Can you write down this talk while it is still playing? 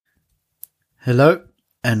Hello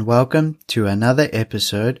and welcome to another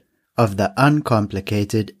episode of the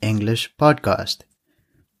Uncomplicated English Podcast.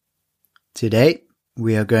 Today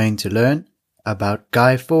we are going to learn about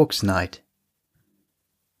Guy Fawkes Night.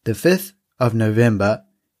 The 5th of November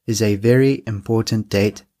is a very important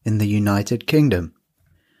date in the United Kingdom.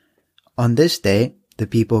 On this day, the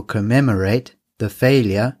people commemorate the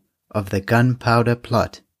failure of the Gunpowder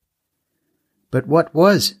Plot. But what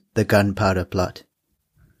was the Gunpowder Plot?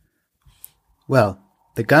 Well,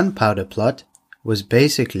 the Gunpowder Plot was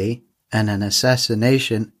basically an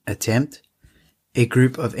assassination attempt. A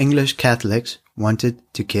group of English Catholics wanted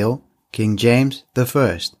to kill King James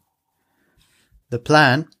I. The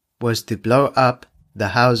plan was to blow up the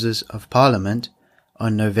Houses of Parliament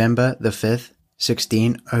on November the 5th,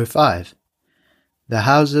 1605. The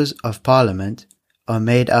Houses of Parliament are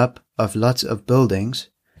made up of lots of buildings.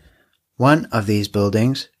 One of these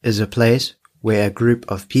buildings is a place where a group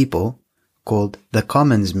of people called the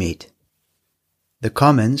Commons meet. The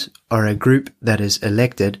Commons are a group that is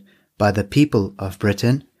elected by the people of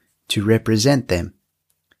Britain to represent them.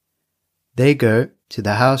 They go to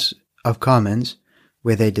the House of Commons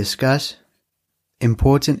where they discuss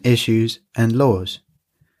important issues and laws.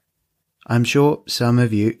 I'm sure some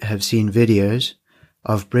of you have seen videos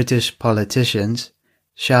of British politicians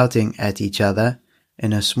shouting at each other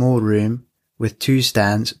in a small room with two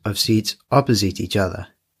stands of seats opposite each other.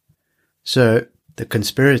 So, the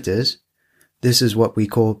conspirators, this is what we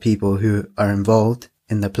call people who are involved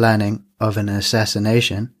in the planning of an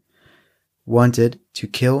assassination, wanted to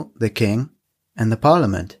kill the king and the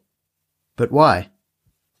parliament. But why?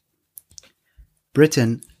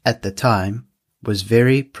 Britain at the time was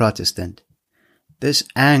very Protestant. This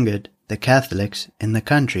angered the Catholics in the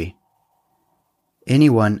country.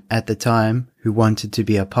 Anyone at the time who wanted to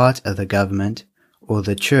be a part of the government or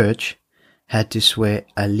the church had to swear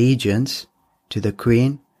allegiance to the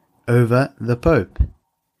Queen over the Pope.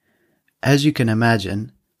 As you can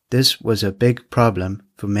imagine, this was a big problem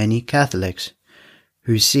for many Catholics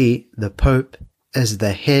who see the Pope as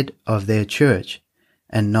the head of their church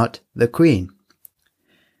and not the Queen.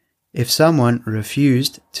 If someone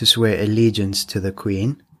refused to swear allegiance to the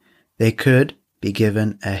Queen, they could be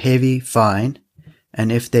given a heavy fine,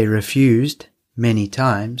 and if they refused many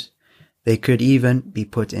times, they could even be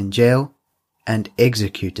put in jail and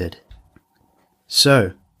executed.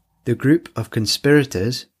 So, the group of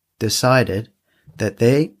conspirators decided that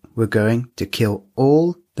they were going to kill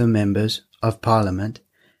all the members of Parliament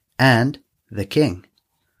and the king.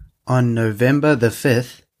 On November the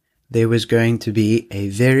 5th, there was going to be a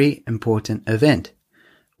very important event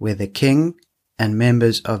where the king and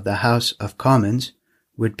members of the House of Commons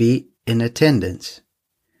would be in attendance.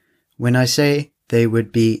 When I say they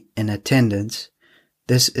would be in attendance,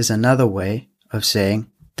 this is another way of saying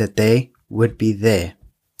that they would be there.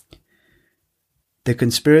 The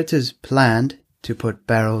conspirators planned to put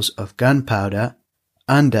barrels of gunpowder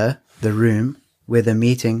under the room where the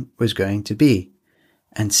meeting was going to be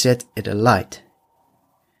and set it alight.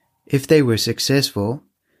 If they were successful,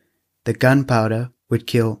 the gunpowder would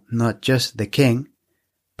kill not just the king,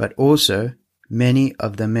 but also many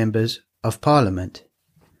of the members of Parliament.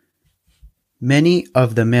 Many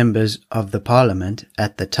of the members of the Parliament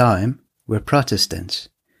at the time were Protestants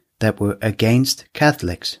that were against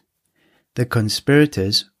Catholics. The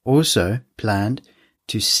conspirators also planned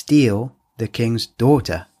to steal the king's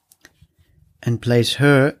daughter and place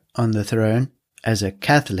her on the throne as a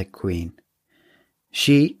Catholic queen.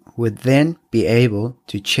 She would then be able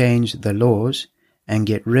to change the laws and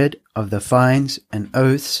get rid of the fines and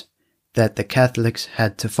oaths that the Catholics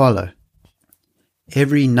had to follow.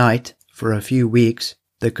 Every night for a few weeks,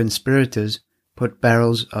 the conspirators put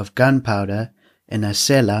barrels of gunpowder in a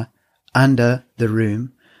cellar under the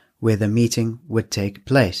room where the meeting would take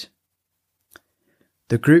place.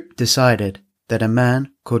 The group decided that a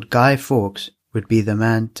man called Guy Fawkes would be the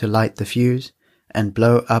man to light the fuse and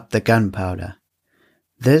blow up the gunpowder.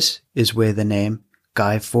 This is where the name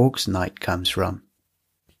Guy Fawkes Night comes from.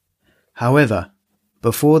 However,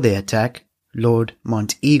 before the attack, Lord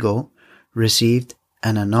Monteagle received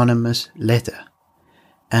an anonymous letter.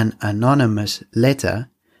 An anonymous letter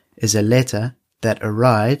is a letter that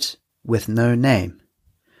arrives with no name.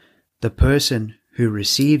 The person who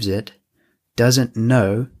receives it doesn't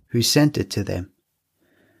know who sent it to them.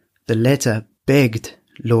 The letter begged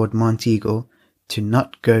Lord Monteagle to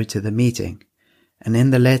not go to the meeting, and in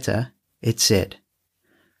the letter it said,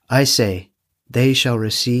 "I say, they shall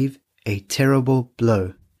receive a terrible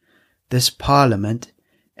blow, this Parliament,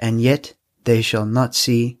 and yet they shall not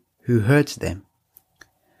see who hurt them."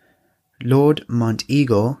 Lord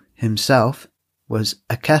Monteagle himself was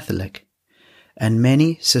a Catholic, and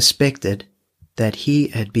many suspected that he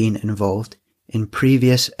had been involved in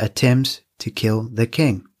previous attempts to kill the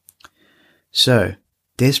king. So,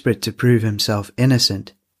 desperate to prove himself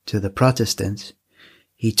innocent to the Protestants,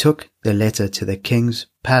 he took the letter to the king's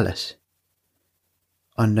palace.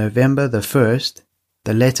 On November the 1st,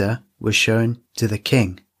 the letter was shown to the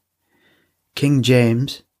king. King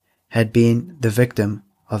James had been the victim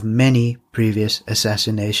of many previous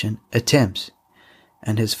assassination attempts,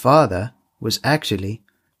 and his father was actually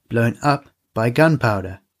blown up by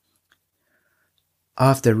gunpowder.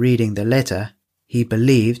 After reading the letter, he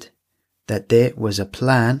believed that there was a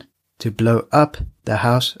plan to blow up the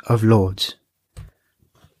House of Lords.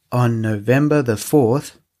 On November the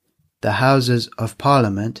 4th, the Houses of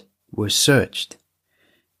Parliament were searched.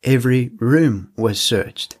 Every room was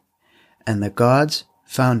searched, and the guards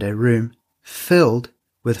found a room filled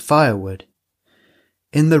with firewood.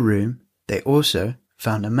 In the room, they also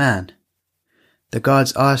found a man. The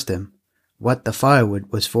guards asked him what the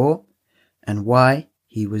firewood was for and why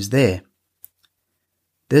he was there.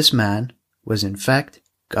 This man was in fact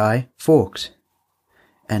Guy Fawkes,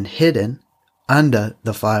 and hidden under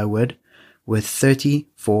the firewood were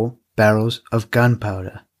 34 barrels of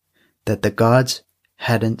gunpowder that the guards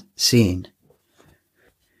hadn't seen.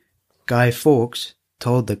 Guy Fawkes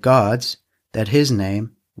told the guards that his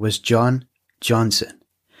name was John Johnson,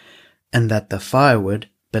 and that the firewood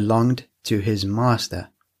belonged to his master.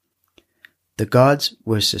 The guards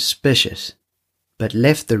were suspicious, but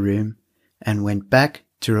left the room and went back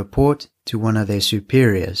to report to one of their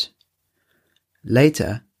superiors.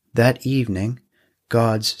 Later that evening,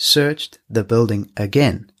 guards searched the building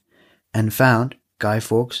again and found Guy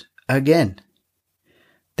Fawkes again.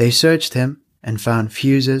 They searched him and found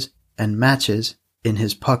fuses and matches in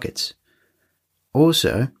his pockets.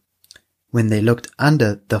 Also, when they looked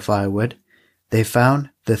under the firewood, they found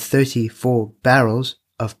the 34 barrels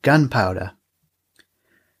of gunpowder.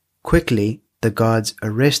 Quickly, the guards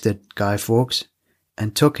arrested Guy Fawkes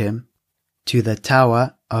and took him to the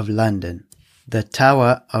Tower of London. The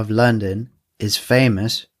Tower of London is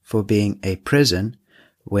famous for being a prison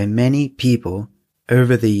where many people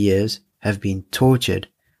over the years have been tortured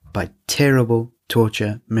by terrible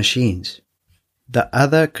torture machines. The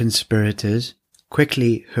other conspirators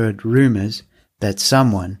quickly heard rumors that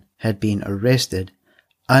someone had been arrested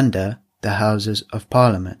under the Houses of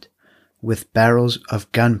Parliament with barrels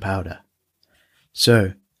of gunpowder.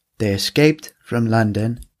 So they escaped from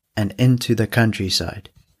London and into the countryside.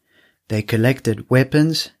 They collected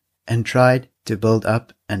weapons and tried to build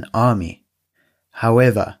up an army.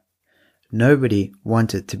 However, nobody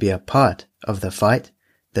wanted to be a part of the fight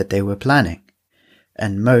that they were planning,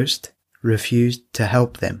 and most refused to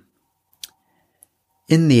help them.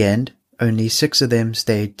 In the end, only 6 of them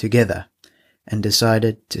stayed together and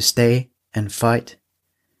decided to stay and fight.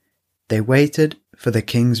 They waited for the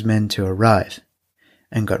king's men to arrive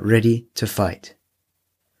and got ready to fight.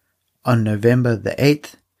 On November the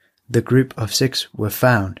 8th, the group of 6 were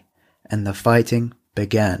found and the fighting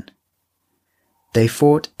began. They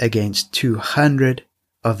fought against 200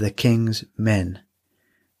 of the king's men.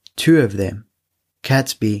 2 of them,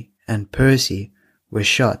 Catesby and Percy, were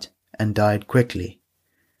shot and died quickly,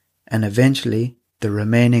 and eventually the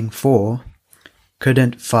remaining 4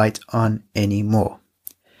 couldn't fight on anymore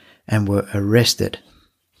and were arrested.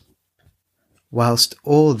 Whilst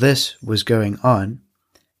all this was going on,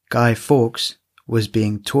 Guy Fawkes was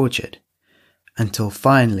being tortured until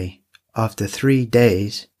finally, after 3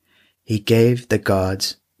 days, he gave the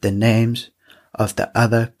guards the names of the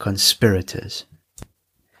other conspirators.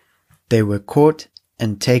 They were caught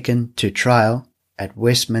and taken to trial at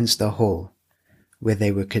Westminster Hall, where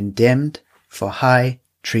they were condemned for high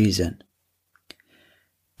treason.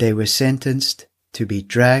 They were sentenced to be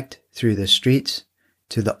dragged through the streets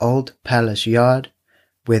to the old palace yard,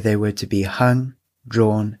 where they were to be hung,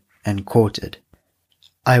 drawn, and quartered.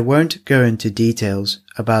 I won't go into details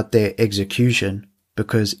about their execution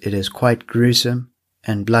because it is quite gruesome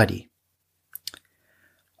and bloody.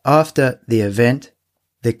 After the event,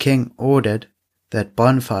 the king ordered that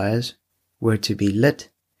bonfires were to be lit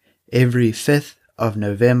every 5th of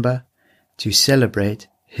November to celebrate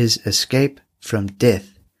his escape from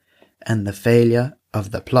death and the failure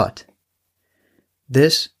of the plot.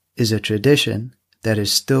 This is a tradition that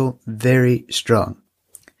is still very strong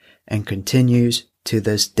and continues to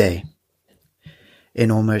this day. In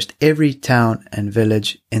almost every town and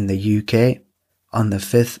village in the UK, on the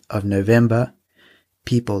 5th of November,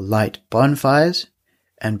 people light bonfires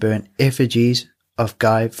and burn effigies of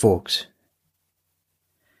Guy Fawkes.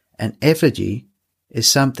 An effigy is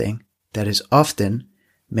something that is often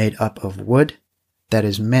made up of wood that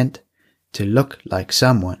is meant to look like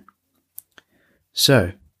someone.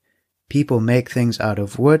 So, people make things out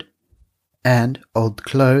of wood and old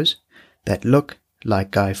clothes that look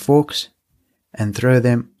like Guy Fawkes and throw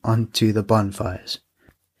them onto the bonfires.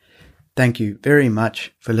 Thank you very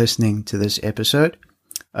much for listening to this episode.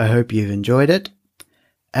 I hope you've enjoyed it.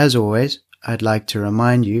 As always, I'd like to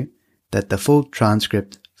remind you that the full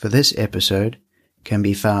transcript for this episode can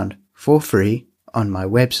be found for free on my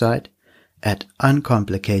website at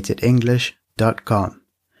uncomplicatedenglish.com,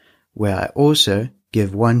 where I also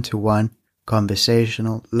give one-to-one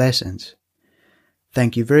conversational lessons.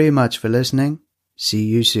 Thank you very much for listening. See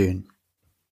you soon.